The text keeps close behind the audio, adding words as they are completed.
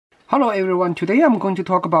Hello everyone, today I'm going to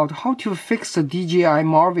talk about how to fix the DJI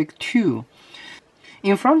Mavic 2.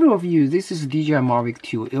 In front of you, this is DJI Mavic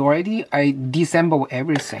 2. Already I disassembled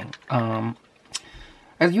everything.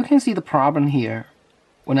 As you can see the problem here,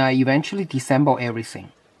 when I eventually disassemble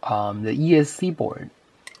everything, the ESC board,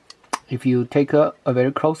 if you take a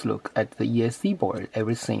very close look at the ESC board,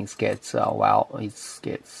 everything gets, it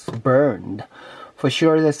gets burned. For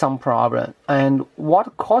sure there's some problem. And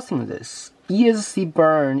what causing this? ESC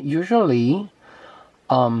burn usually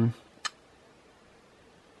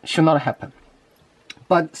should not happen.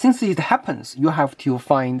 But since it happens, you have to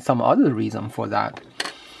find some other reason for that.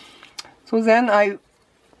 So then I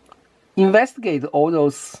investigate all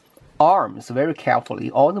those arms very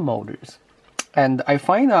carefully, all the motors. And I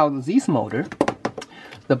find out this motor,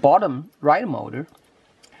 the bottom right motor,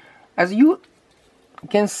 as you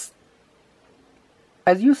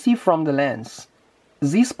see from the lens,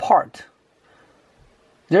 this part,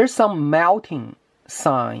 there's some melting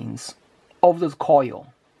signs of the coil.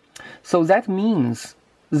 So that means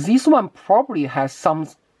this one probably has some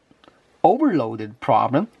overloaded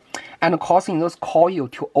problem and causing those coil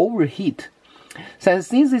to overheat. Since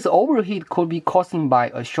this overheat could be caused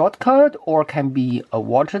by a shortcut or can be a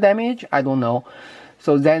water damage, I don't know.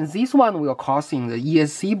 So then this one will causing the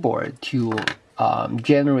ESC board to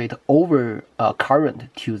generate over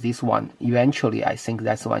current to this one. Eventually, I think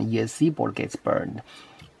that's when ESC board gets burned.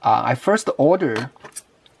 I first order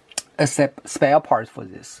a spare part for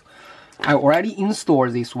this. I already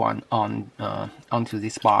installed this one on onto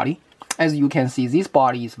this body. As you can see, this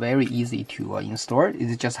body is very easy to install.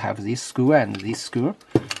 It just have this screw and this screw.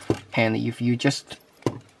 And if you just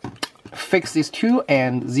fix these two,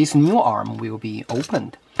 and this new arm will be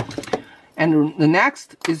opened. And the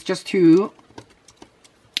next is just to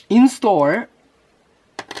install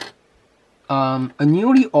a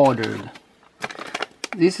newly ordered.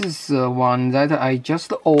 This is one that I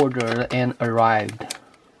just ordered and arrived.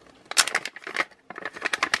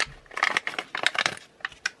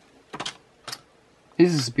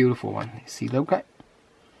 This is a beautiful one. See, okay.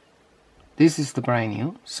 This is the brand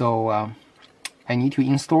new. So I need to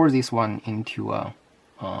install this one into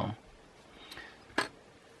the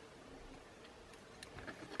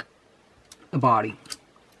body.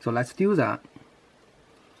 So let's do that.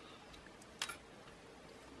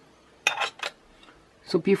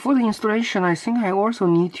 So before the installation, I think I also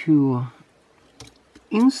need to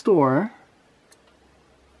install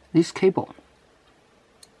this cable.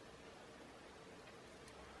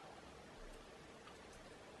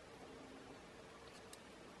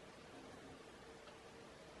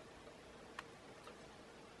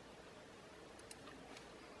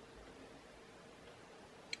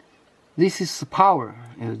 This is the power.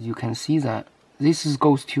 As you can see that this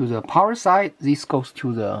goes to the power side, this goes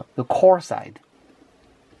to the core side.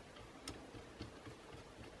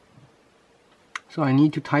 So I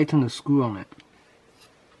need to tighten the screw on it.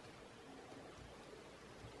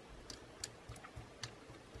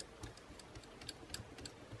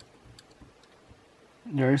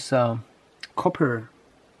 There's a copper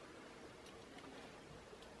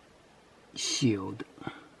shield.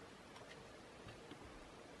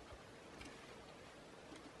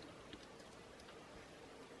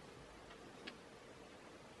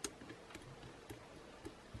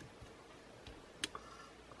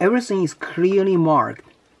 Everything is clearly marked.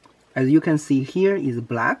 As you can see, here is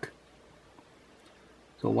black.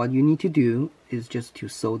 So what you need to do is just to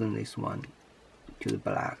solder this one to the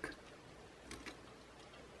black.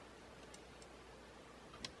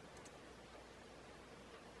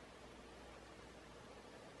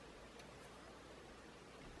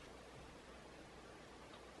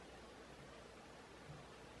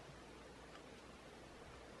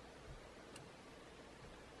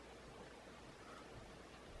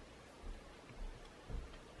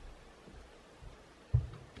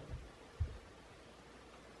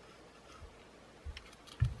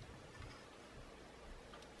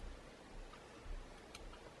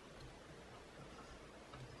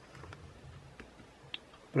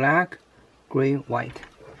 Black, gray, white.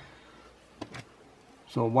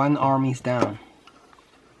 So one arm is down.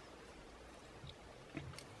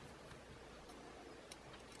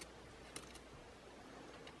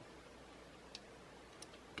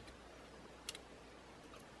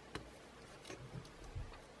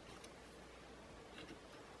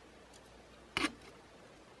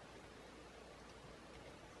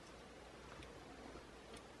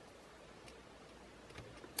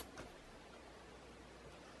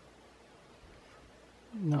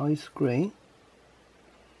 Now it's gray.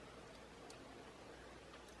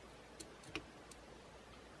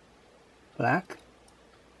 Black.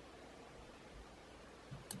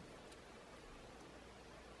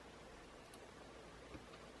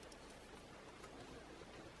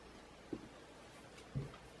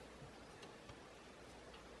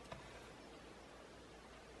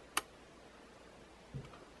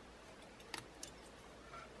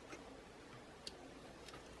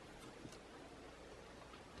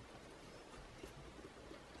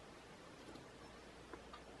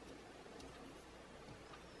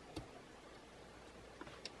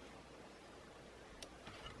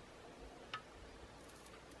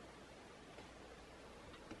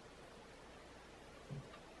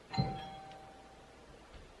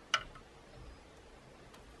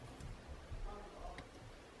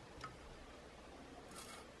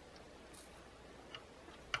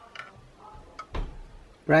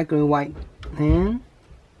 black, green, white, and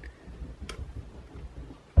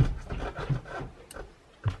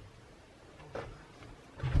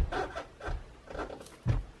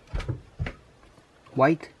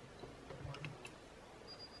white,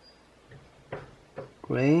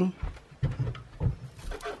 gray,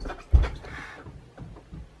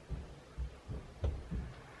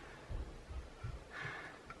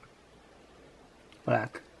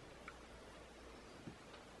 black.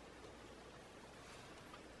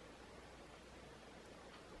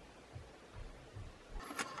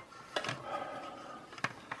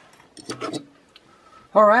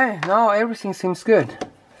 All right, now everything seems good.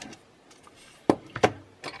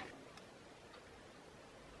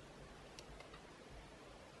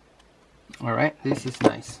 All right, this is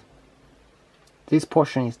nice. This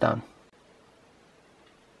portion is done.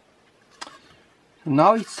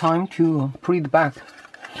 Now it's time to put it back.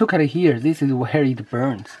 Look at it here. This is where it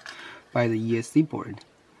burns by the ESC board.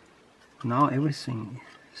 Now everything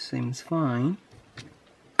seems fine.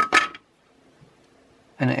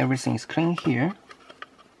 And everything is clean here.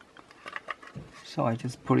 So I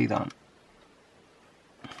just put it on.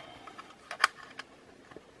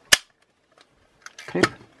 Clip.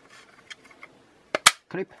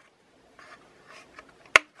 Clip.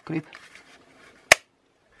 Clip.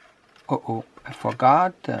 Oh, I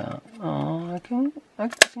forgot. I think I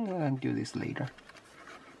can do this later.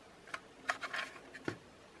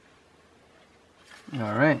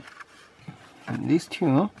 All right. And these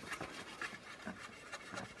two,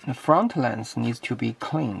 the front lens needs to be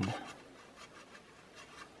cleaned.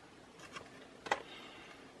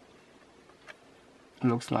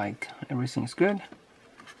 Looks like everything's good.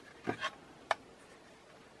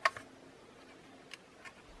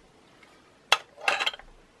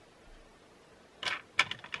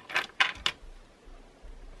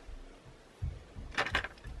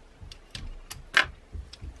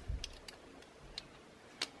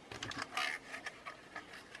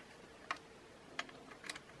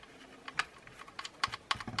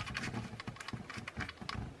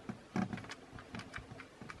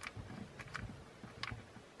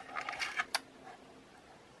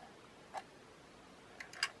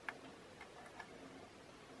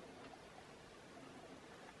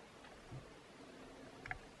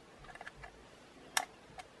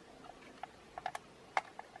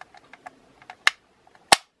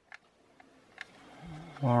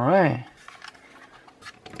 All right,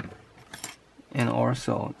 and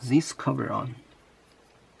also this cover on.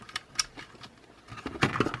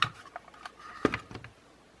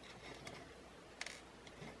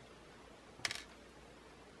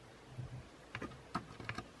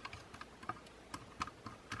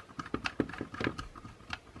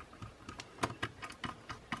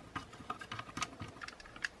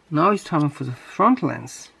 Now it's time for the front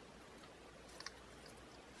lens.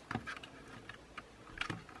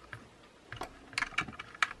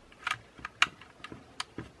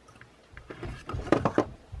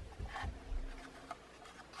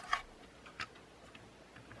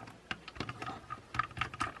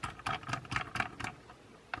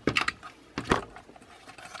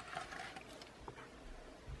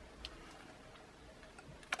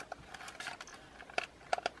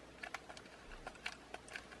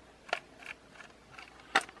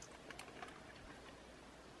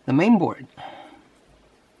 The main board.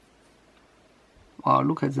 Wow,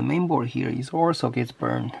 look at the main board here. It also gets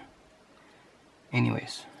burned.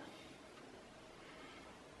 Anyways,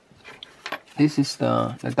 this is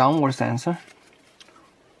the downward sensor.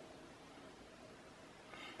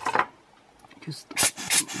 Just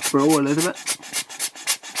blow a little bit.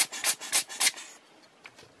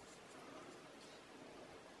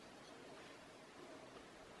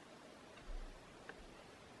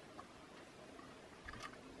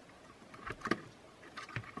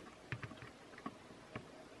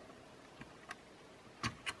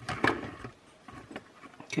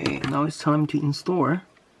 Okay, now it's time to install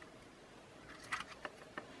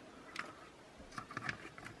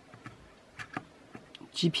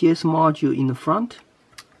GPS module in the front.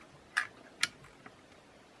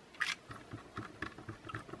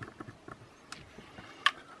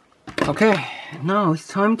 Okay, now it's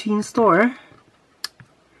time to install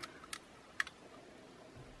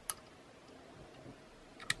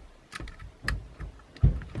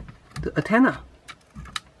the antenna.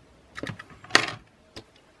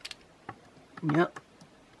 Yep.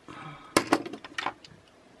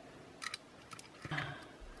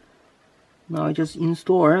 Now I just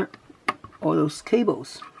install all those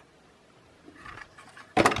cables.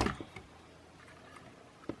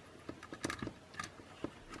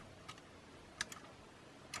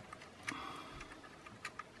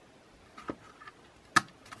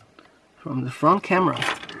 from the front camera.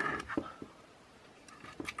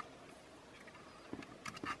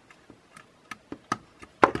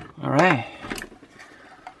 Alright.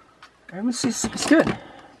 Everything is good.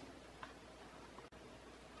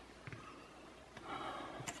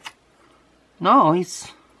 Now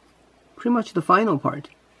it's pretty much the final part.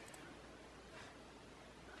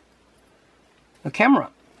 The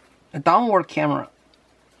camera, a downward camera.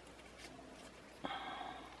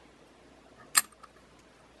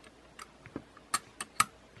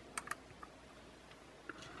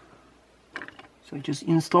 So just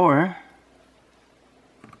install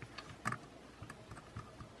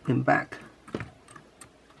and back.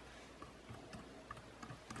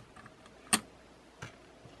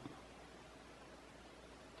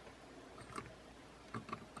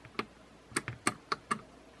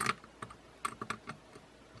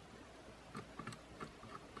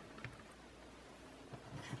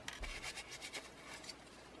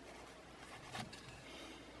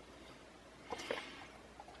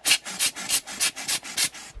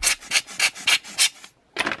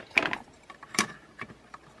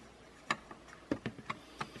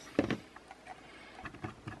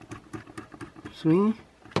 Three,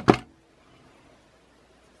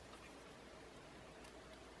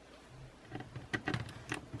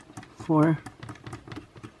 four,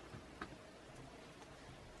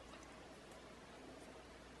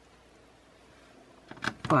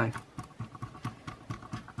 five.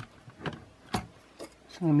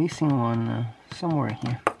 So I'm missing one somewhere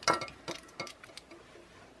here.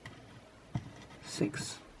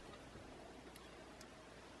 6.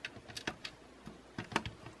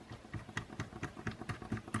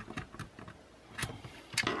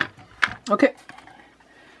 Okay,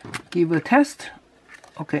 give a test.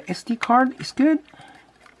 Okay, SD card is good.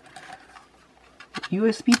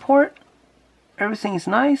 USB port, everything is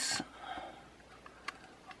nice.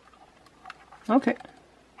 Okay.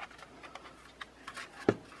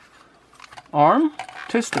 Arm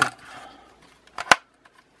twisted.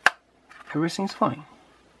 Everything's fine.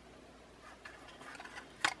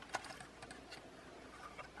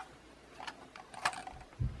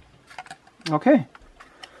 Okay.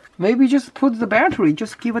 Maybe just put the battery,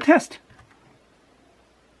 just give a test.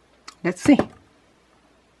 Let's see.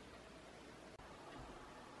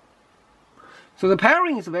 So the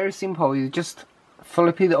pairing is very simple. You just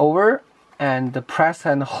flip it over and press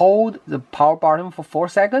and hold the power button for 4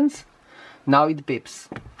 seconds. Now it beeps.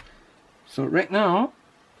 So right now,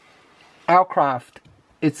 aircraft,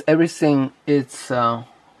 it's everything, it's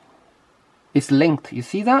linked. You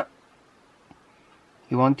see that?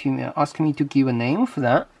 You want to ask me to give a name for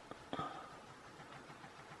that.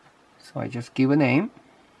 So I just give a name.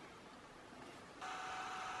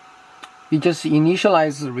 You just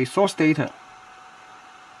initialize the resource data.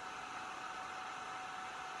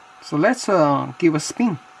 So let's give a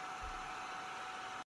spin.